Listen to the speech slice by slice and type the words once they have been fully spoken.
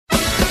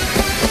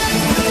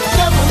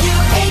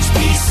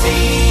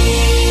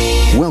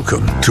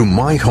Welcome to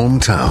My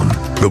Hometown,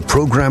 the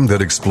program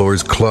that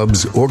explores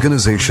clubs,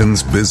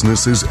 organizations,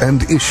 businesses,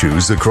 and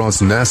issues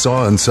across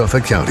Nassau and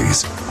Suffolk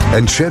counties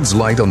and sheds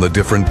light on the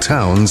different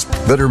towns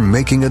that are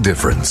making a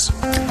difference.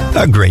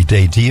 A great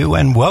day to you,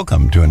 and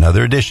welcome to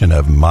another edition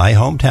of My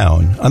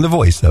Hometown on the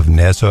voice of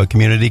Nassau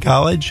Community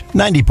College,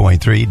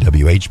 90.3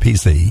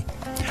 WHPC.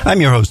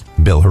 I'm your host,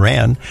 Bill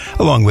Horan,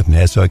 along with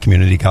Nassau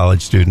Community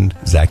College student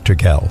Zac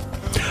Turkel.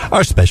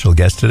 Our special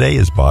guest today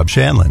is Bob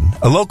Shanlin,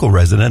 a local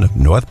resident of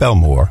North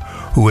Bellmore,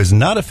 who is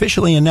not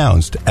officially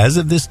announced as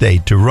of this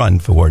date to run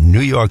for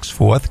New York's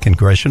 4th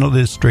Congressional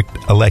District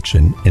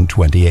election in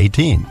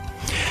 2018.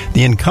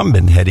 The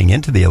incumbent heading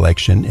into the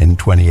election in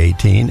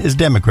 2018 is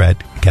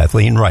Democrat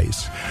Kathleen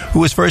Rice,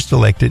 who was first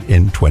elected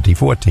in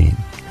 2014.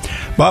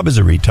 Bob is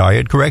a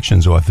retired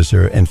corrections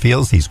officer and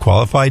feels he's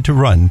qualified to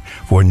run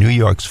for New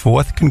York's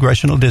 4th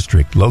Congressional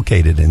District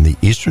located in the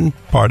eastern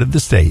part of the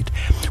state,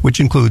 which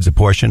includes a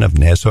portion of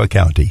Nassau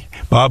County.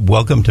 Bob,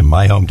 welcome to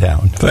My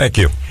Hometown. Thank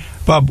you.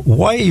 Bob,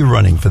 why are you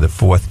running for the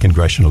 4th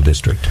Congressional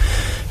District?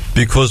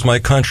 Because my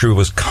country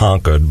was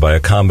conquered by a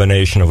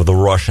combination of the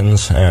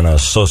Russians and a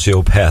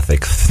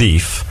sociopathic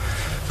thief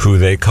who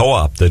they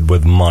co-opted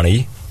with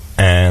money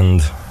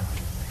and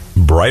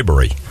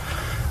bribery.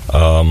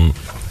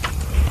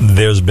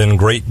 There's been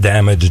great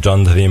damage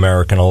done to the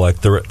American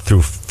electorate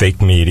through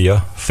fake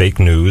media, fake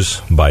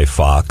news by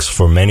Fox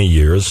for many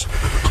years.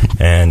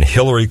 And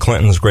Hillary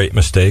Clinton's great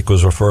mistake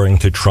was referring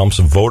to Trump's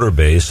voter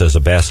base as a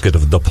basket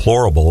of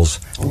deplorables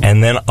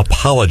and then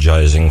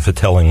apologizing for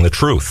telling the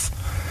truth.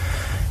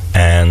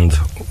 And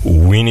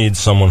we need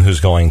someone who's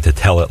going to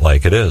tell it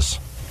like it is.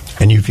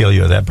 And you feel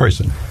you're that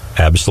person?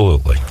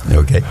 Absolutely.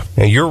 Okay.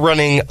 Now, you're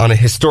running on a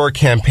historic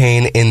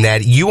campaign in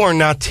that you are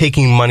not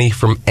taking money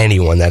from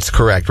anyone. That's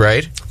correct,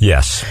 right?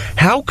 Yes.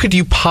 How could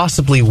you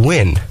possibly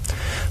win?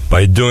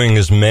 By doing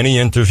as many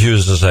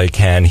interviews as I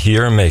can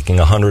here, making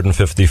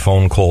 150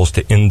 phone calls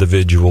to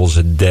individuals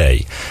a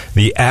day.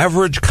 The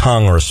average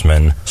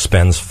congressman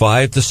spends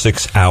 5 to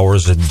 6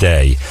 hours a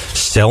day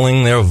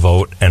selling their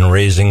vote and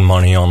raising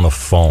money on the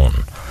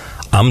phone.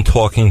 I'm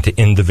talking to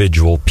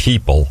individual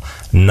people,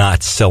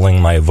 not selling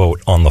my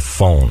vote on the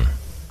phone.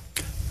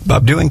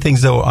 Bob, doing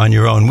things, though, on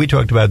your own. We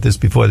talked about this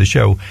before the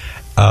show.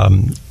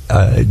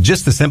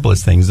 Just the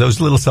simplest things, those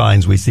little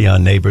signs we see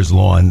on neighbors'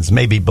 lawns,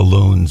 maybe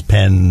balloons,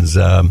 pens,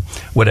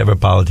 whatever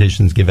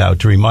politicians give out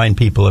to remind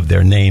people of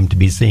their name to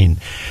be seen.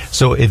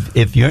 So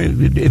if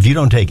you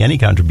don't take any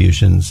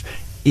contributions,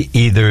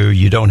 either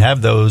you don't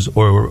have those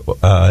or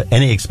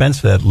any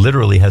expense for that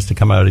literally has to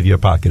come out of your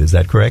pocket. Is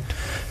that correct?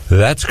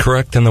 That's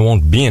correct, and there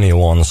won't be any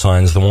lawn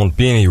signs, there won't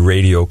be any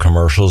radio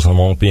commercials, and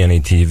there won't be any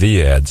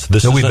TV ads.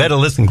 So we better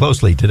listen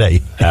closely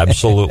today.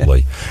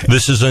 Absolutely.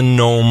 This is a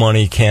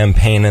no-money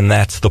campaign, and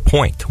that's the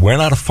point. We're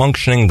not a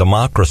functioning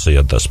democracy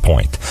at this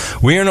point.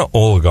 We're an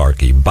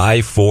oligarchy,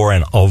 by, for,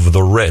 and of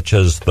the rich,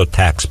 as the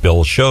tax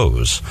bill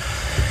shows.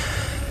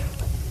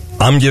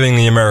 I'm giving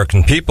the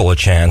American people a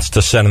chance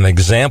to set an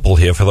example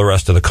here for the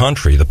rest of the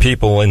country, the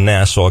people in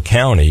Nassau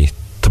County,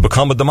 to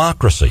become a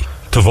democracy,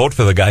 to vote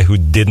for the guy who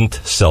didn't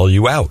sell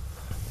you out.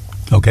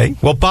 Okay.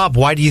 Well, Bob,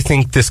 why do you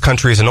think this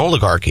country is an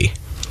oligarchy?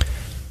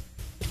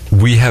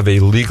 We have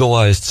a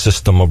legalized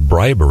system of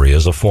bribery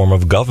as a form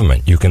of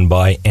government. You can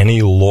buy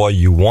any law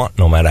you want,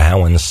 no matter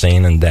how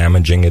insane and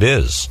damaging it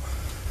is.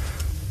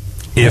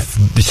 If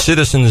the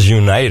Citizens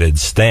United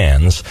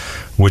stands,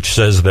 which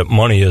says that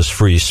money is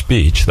free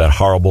speech, that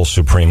horrible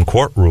Supreme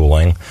Court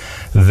ruling,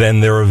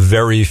 then there are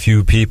very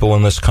few people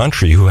in this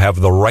country who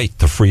have the right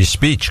to free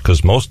speech,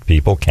 because most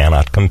people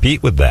cannot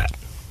compete with that.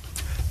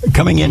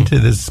 Coming into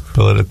this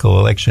political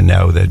election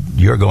now that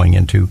you're going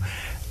into,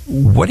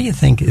 what do you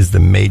think is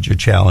the major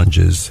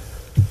challenges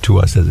to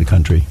us as a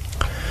country?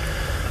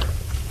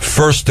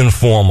 First and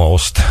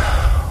foremost,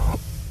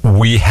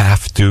 we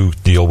have to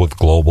deal with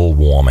global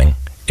warming.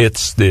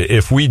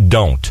 If we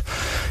don't,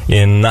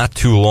 in not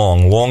too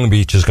long, Long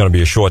Beach is going to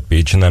be a short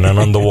beach and then an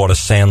underwater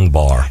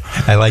sandbar.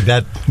 I like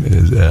that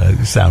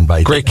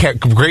soundbite.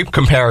 Great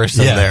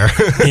comparison there.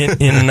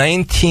 In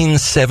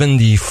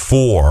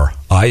 1974,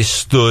 I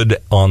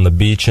stood on the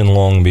beach in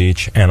Long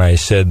Beach and I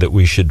said that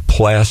we should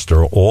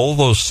plaster all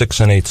those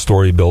 6- and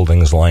 8-story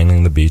buildings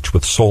lining the beach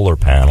with solar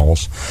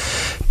panels,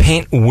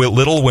 paint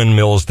little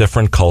windmills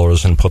different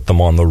colors, and put them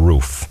on the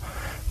roof.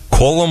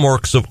 Call them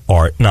works of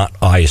art, not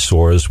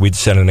eyesores. We'd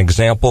set an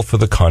example for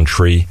the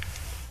country,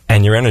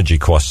 and your energy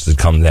costs would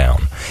come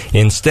down.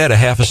 Instead, a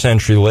half a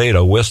century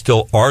later, we're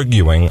still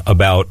arguing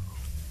about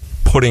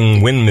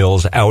putting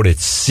windmills out at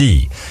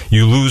sea.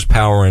 You lose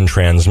power in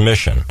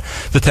transmission.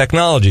 The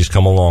technology's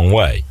come a long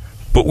way,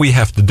 but we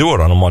have to do it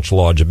on a much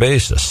larger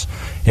basis.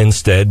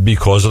 Instead,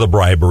 because of the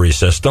bribery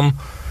system,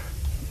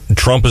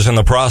 Trump is in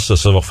the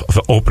process of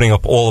opening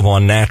up all of our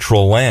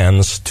natural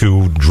lands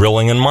to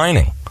drilling and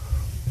mining.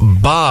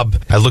 Bob,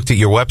 I looked at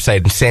your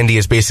website, and Sandy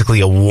is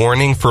basically a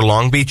warning for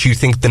Long Beach. You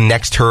think the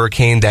next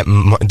hurricane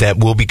that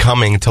will be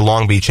coming to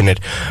Long Beach, and it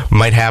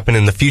might happen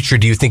in the future,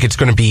 do you think it's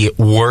going to be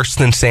worse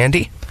than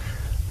Sandy?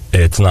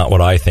 It's not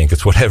what I think.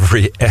 It's what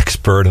every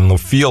expert in the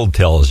field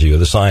tells you.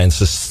 The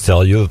scientists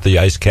tell you that the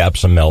ice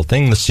caps are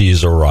melting, the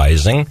seas are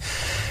rising,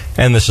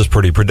 and this is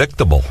pretty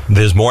predictable.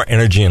 There's more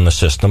energy in the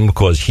system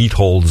because heat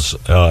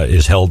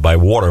is held by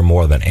water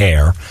more than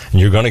air, and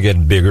you're going to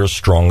get bigger,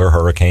 stronger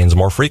hurricanes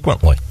more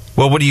frequently.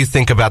 Well, what do you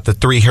think about the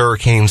 3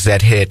 hurricanes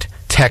that hit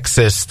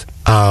Texas,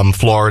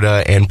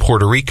 Florida, and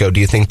Puerto Rico?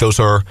 Do you think those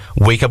are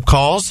wake-up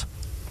calls?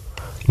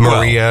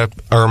 Maria,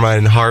 Irma,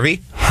 and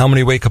Harvey? How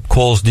many wake-up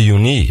calls do you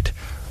need?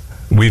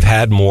 We've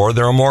had more.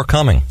 There are more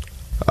coming.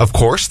 Of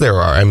course there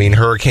are. I mean,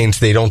 hurricanes,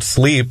 they don't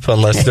sleep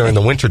unless during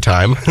the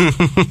wintertime.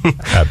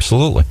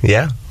 Absolutely.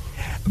 Yeah.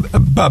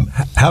 Bob,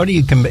 how do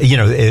you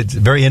it's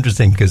very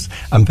interesting because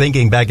I'm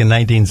thinking back in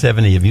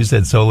 1970, if you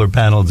said solar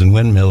panels and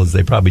windmills,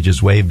 they probably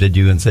just waved at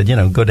you and said,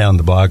 go down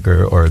the block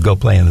or go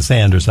play in the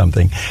sand or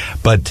something.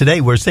 But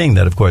today we're seeing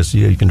that, of course.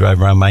 You can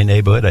drive around my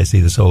neighborhood. I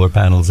see the solar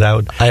panels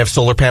out. I have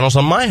solar panels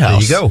on my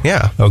house. There you go.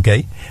 Yeah.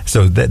 Okay.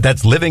 So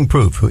that's living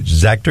proof.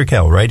 Zac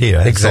Turkel right here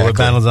has exactly. solar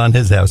panels on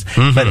his house.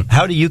 Mm-hmm. But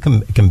how do you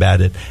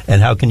combat it,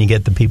 and how can you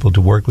get the people to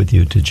work with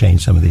you to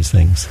change some of these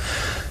things?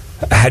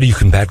 How do you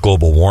combat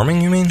global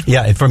warming, you mean?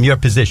 Yeah, from your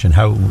position,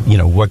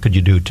 what could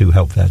you do to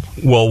help that?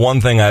 Well,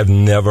 one thing I've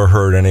never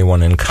heard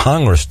anyone in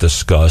Congress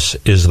discuss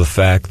is the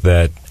fact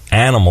that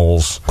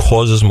animals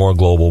causes more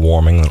global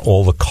warming than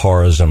all the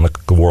cars in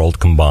the world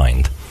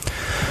combined.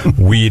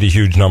 We eat a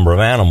huge number of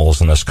animals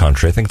in this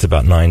country. I think it's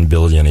about 9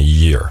 billion a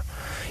year.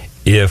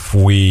 If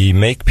we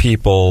make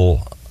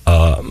people...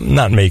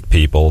 not make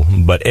people,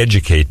 but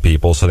educate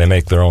people so they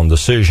make their own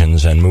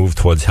decisions and move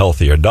towards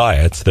healthier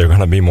diets. There are going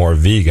to be more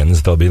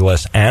vegans. There'll be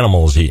less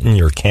animals eaten.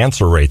 Your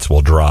cancer rates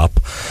will drop.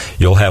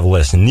 You'll have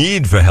less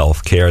need for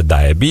health care.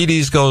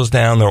 Diabetes goes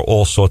down. There are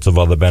all sorts of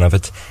other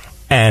benefits.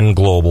 And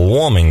global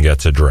warming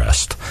gets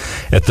addressed.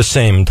 At the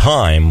same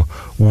time,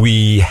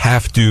 we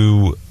have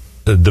to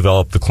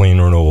develop the clean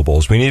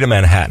renewables. We need a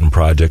Manhattan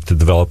Project to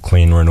develop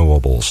clean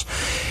renewables.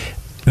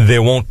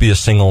 There won't be a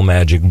single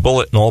magic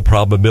bullet. In all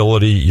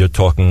probability, you're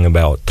talking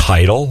about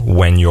tidal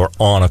when you're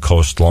on a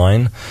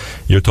coastline.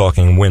 You're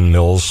talking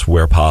windmills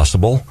where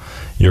possible.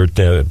 You're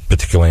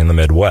particularly in the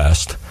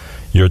Midwest.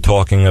 You're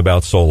talking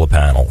about solar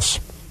panels.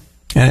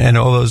 And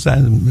all those,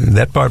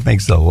 that part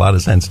makes a lot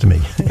of sense to me.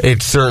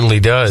 It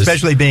certainly does.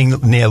 Especially being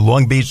near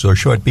Long Beach or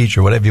Short Beach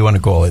or whatever you want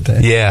to call it.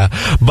 Yeah.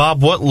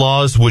 Bob, what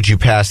laws would you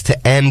pass to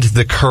end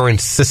the current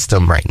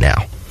system right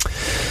now?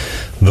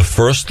 The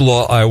first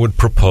law I would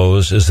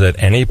propose is that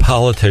any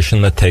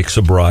politician that takes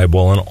a bribe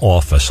while in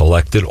office,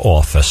 elected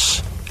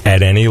office,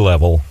 at any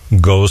level,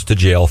 goes to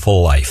jail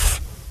for life.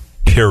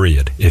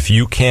 Period. If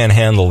you can't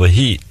handle the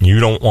heat and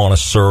you don't want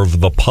to serve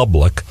the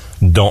public,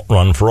 don't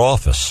run for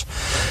office.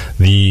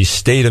 The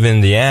state of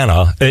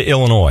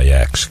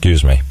Illinois,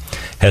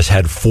 has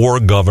had 4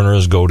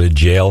 governors go to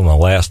jail in the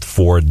last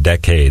 4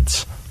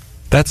 decades.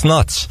 That's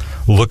nuts.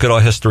 Look at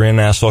our history in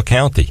Nassau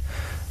County.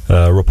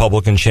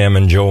 Republican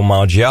Chairman Joe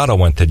Maggiato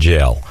went to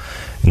jail.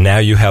 Now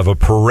you have a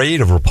parade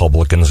of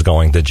Republicans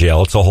going to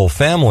jail. It's a whole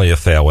family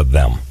affair with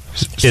them.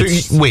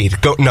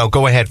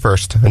 Go ahead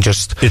first.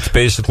 It's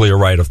basically a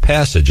rite of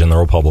passage in the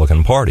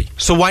Republican Party.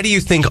 So why do you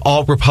think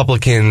all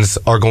Republicans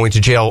are going to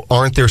jail?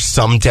 Aren't there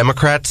some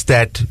Democrats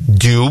that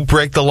do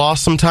break the law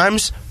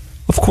sometimes?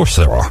 Of course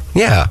there are.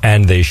 Yeah.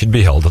 And they should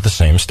be held at the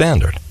same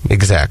standard.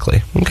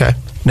 Exactly. Okay.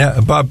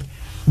 Now, Bob,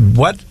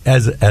 what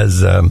as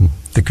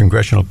the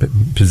congressional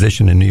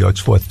position in New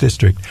York's 4th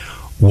District,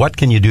 what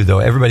can you do, though?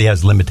 Everybody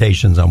has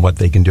limitations on what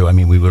they can do. I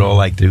mean, we would all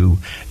like to...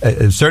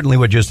 certainly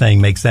what you're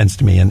saying makes sense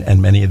to me,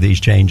 and many of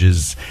these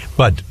changes.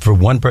 But for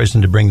one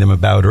person to bring them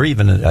about, or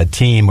even a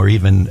team, or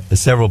even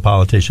several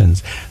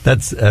politicians,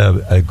 that's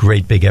a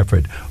great big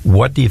effort.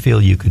 What do you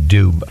feel you could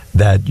do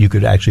that you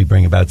could actually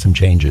bring about some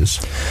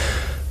changes?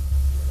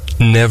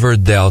 Never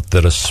doubt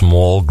that a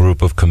small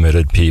group of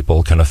committed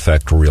people can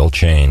affect real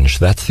change.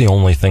 That's the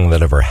only thing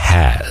that ever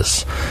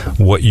has.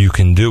 What you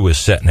can do is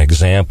set an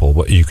example.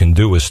 What you can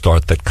do is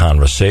start that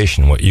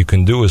conversation. What you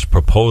can do is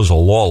propose a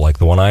law like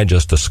the one I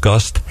just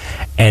discussed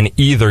and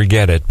either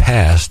get it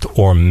passed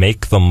or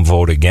make them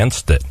vote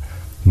against it.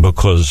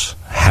 Because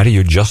how do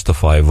you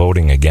justify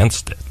voting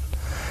against it?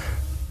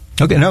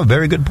 Okay, no,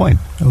 very good point.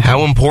 Okay.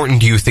 How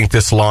important do you think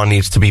this law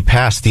needs to be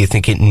passed? Do you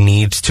think it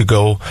needs to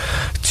go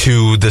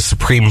to the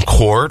Supreme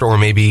Court or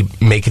maybe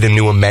make it a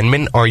new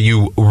amendment? Are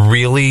you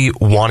really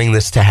wanting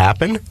this to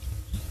happen?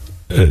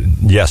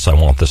 Yes, I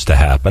want this to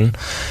happen.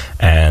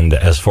 And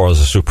as far as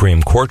the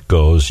Supreme Court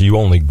goes, you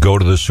only go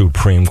to the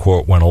Supreme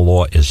Court when a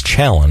law is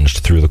challenged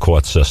through the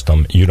court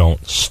system. You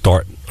don't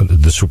start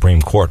the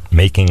Supreme Court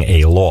making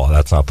a law.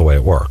 That's not the way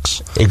it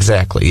works.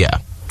 Exactly, yeah.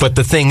 But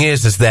the thing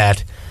is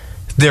that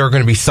there are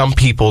going to be some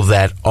people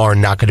that are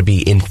not going to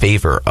be in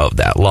favor of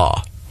that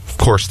law. Of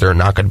course, there are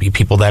not going to be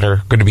people that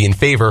are going to be in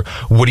favor.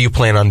 What do you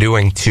plan on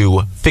doing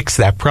to fix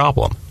that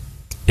problem?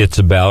 It's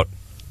about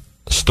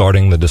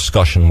starting the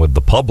discussion with the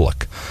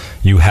public.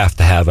 You have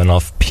to have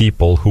enough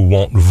people who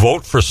won't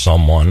vote for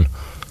someone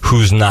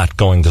who's not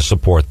going to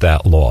support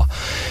that law.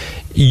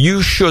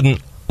 You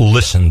shouldn't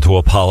listen to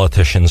a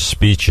politician's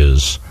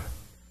speeches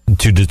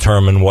to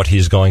determine what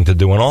he's going to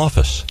do in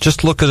office.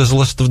 Just look at his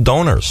list of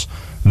donors.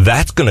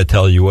 That's going to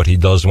tell you what he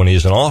does when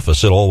he's in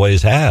office. It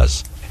always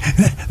has.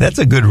 That's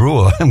a good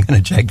rule. I'm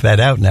going to check that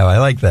out now. I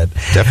like that.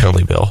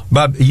 Definitely, Bill.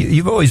 Bob,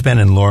 you've always been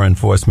in law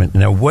enforcement.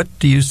 Now, what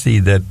do you see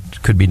that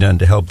could be done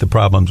to help the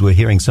problems? We're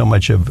hearing so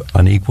much of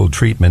unequal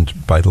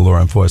treatment by the law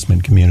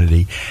enforcement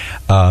community.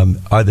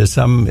 Are there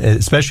some,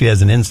 especially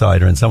as an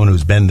insider and someone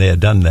who's been there,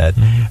 done that,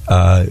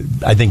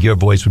 I think your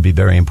voice would be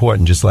very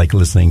important, just like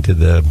listening to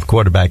the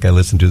quarterback I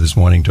listened to this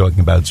morning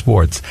talking about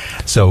sports.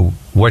 So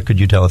what could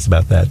you tell us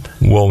about that?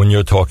 Well, when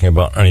you're talking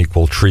about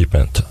unequal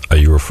treatment, are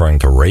you referring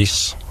to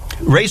race?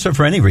 Race or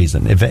for any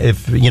reason.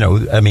 If you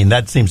know, I mean,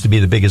 that seems to be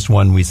the biggest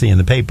one we see in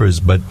the papers,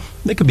 but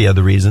there could be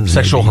other reasons.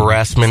 Sexual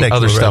harassment,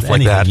 other stuff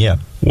like that. Yeah.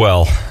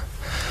 Well,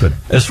 but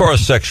as far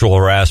as sexual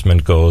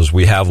harassment goes,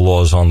 we have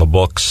laws on the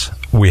books.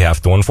 We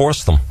have to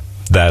enforce them.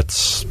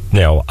 That's,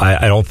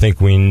 I don't think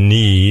we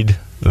need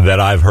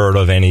that I've heard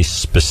of any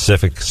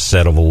specific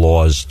set of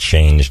laws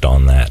changed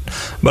on that.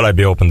 But I'd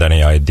be open to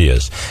any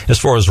ideas. As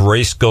far as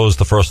race goes,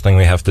 the first thing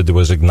we have to do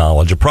is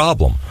acknowledge a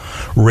problem.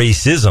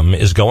 Racism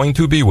is going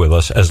to be with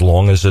us as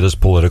long as it is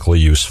politically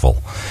useful.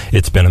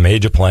 It's been a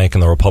major plank in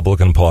the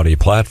Republican Party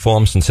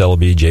platform since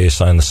LBJ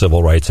signed the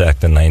Civil Rights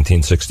Act in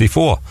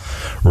 1964.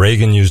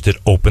 Reagan used it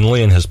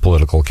openly in his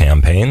political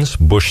campaigns.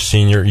 Bush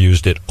Sr.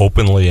 used it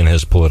openly in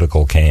his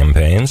political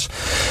campaigns.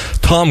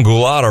 Tom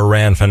Goulart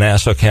ran for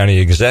Nassau County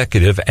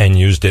executive and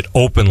used it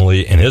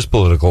openly in his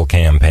political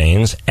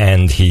campaigns,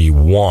 and he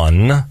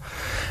won.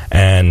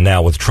 And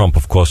now with Trump,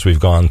 of course, we've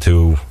gone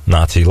to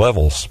Nazi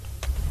levels.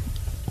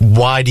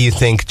 Why do you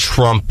think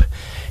Trump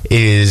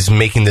is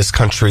making this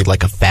country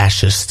like a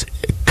fascist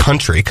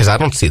country? Because I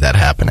don't see that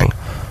happening.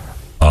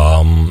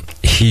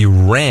 He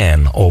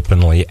ran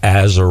openly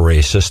as a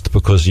racist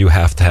because you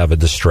have to have a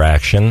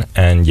distraction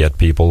and get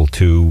people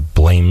to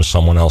blame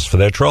someone else for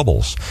their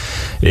troubles.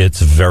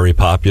 It's very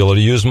popular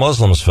to use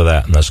Muslims for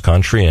that in this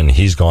country, and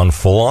he's gone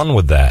full on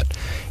with that.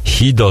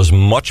 He does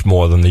much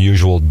more than the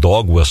usual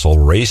dog whistle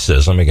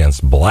racism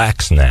against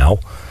blacks now,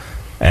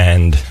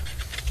 and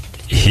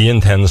he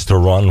intends to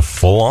run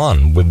full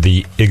on with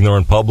the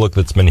ignorant public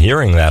that's been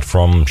hearing that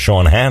from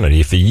Sean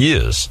Hannity for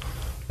years.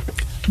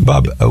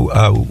 Bob,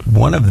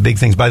 one of the big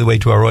things, by the way,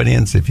 to our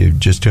audience, if you're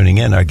just tuning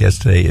in, our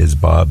guest today is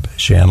Bob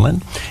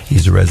Shanlin.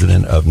 He's a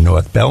resident of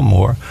North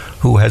Bellmore,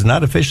 who has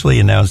not officially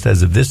announced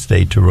as of this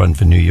date to run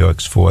for New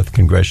York's 4th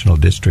Congressional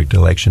District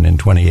election in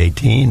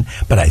 2018,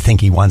 but I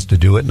think he wants to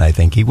do it, and I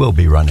think he will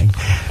be running.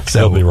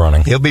 So he'll be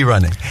running. He'll be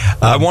running.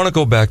 I want to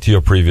go back to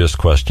your previous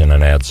question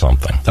and add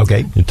something.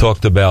 Okay. You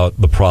talked about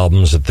the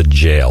problems at the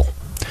jail.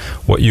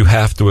 What you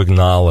have to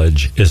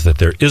acknowledge is that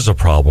there is a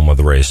problem with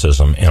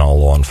racism in our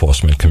law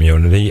enforcement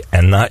community,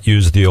 and not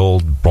use the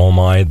old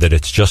bromide that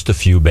it's just a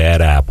few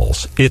bad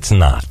apples. It's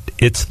not.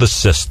 It's the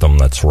system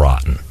that's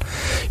rotten.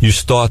 You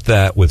start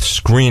that with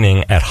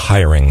screening at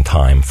hiring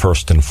time,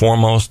 first and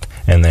foremost,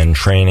 and then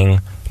training,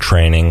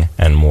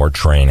 and more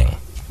training.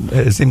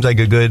 It seems like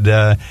a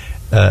good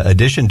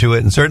addition to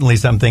it, and certainly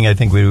something I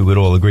think we would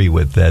all agree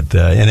with, that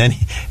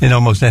in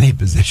almost any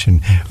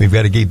position we've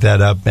got to keep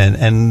that up,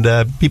 and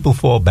people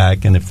fall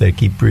back, and if they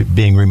keep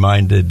being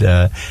reminded,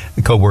 the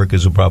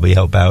co-workers will probably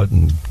help out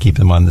and keep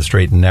them on the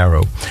straight and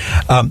narrow.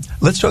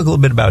 Let's talk a little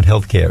bit about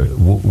health care.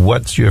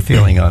 What's your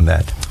feeling on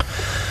that?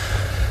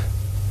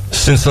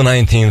 Since the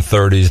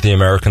 1930s, the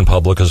American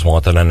public has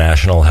wanted a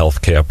national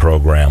health care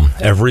program.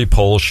 Every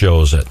poll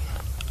shows it.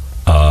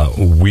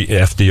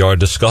 FDR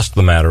discussed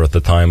the matter at the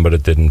time, but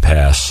it didn't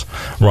pass.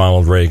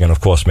 Ronald Reagan, of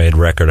course, made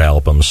record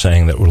albums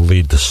saying that it would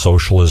lead to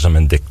socialism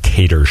and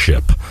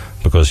dictatorship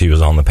because he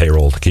was on the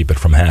payroll to keep it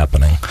from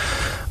happening.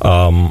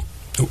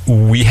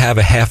 We have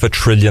a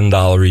 $500 billion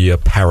a year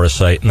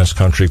parasite in this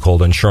country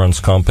called insurance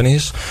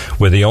companies.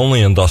 We're the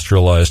only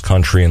industrialized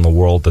country in the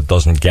world that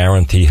doesn't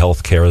guarantee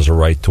health care as a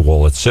right to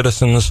all its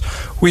citizens.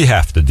 We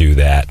have to do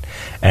that,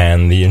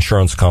 and the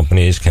insurance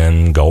companies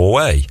can go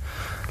away.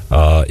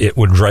 It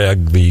would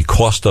drag the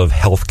cost of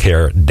health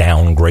care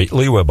down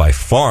greatly. We're by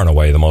far and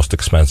away the most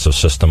expensive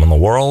system in the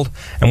world,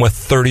 and we're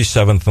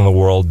 37th in the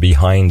world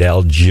behind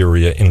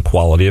Algeria in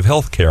quality of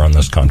health care in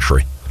this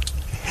country.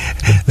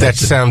 That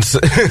sounds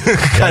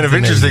kind of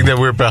interesting that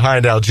we're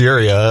behind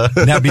Algeria.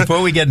 Now,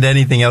 before we get into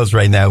anything else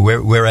right now,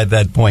 we're at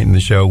that point in the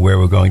show where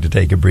we're going to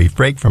take a brief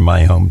break from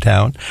my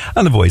hometown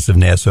on the voice of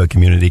Nassau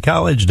Community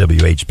College,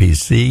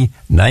 WHPC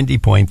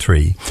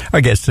 90.3.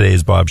 Our guest today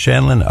is Bob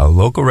Shanlin, a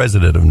local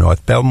resident of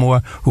North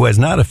Bellmore, who has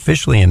not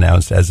officially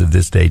announced as of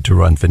this date to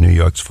run for New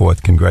York's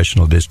 4th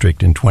Congressional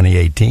District in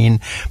 2018,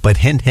 but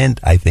hint, hint,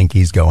 I think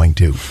he's going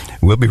to.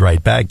 We'll be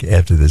right back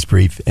after this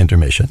brief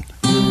intermission.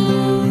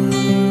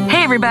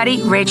 Hey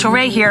everybody, Rachel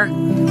Ray here.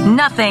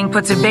 Nothing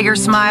puts a bigger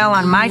smile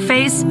on my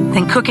face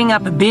than cooking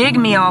up a big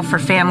meal for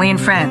family and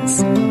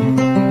friends.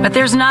 But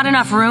there's not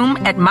enough room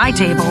at my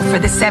table for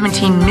the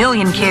 17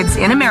 million kids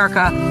in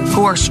America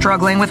who are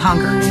struggling with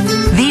hunger.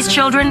 These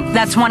children,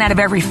 that's 1 out of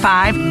every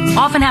 5,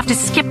 often have to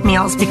skip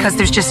meals because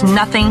there's just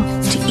nothing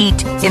to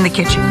eat in the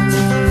kitchen.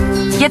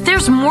 Yet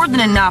there's more than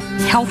enough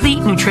healthy,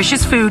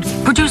 nutritious food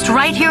produced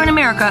right here in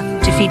America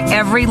to feed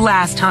every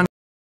last hungry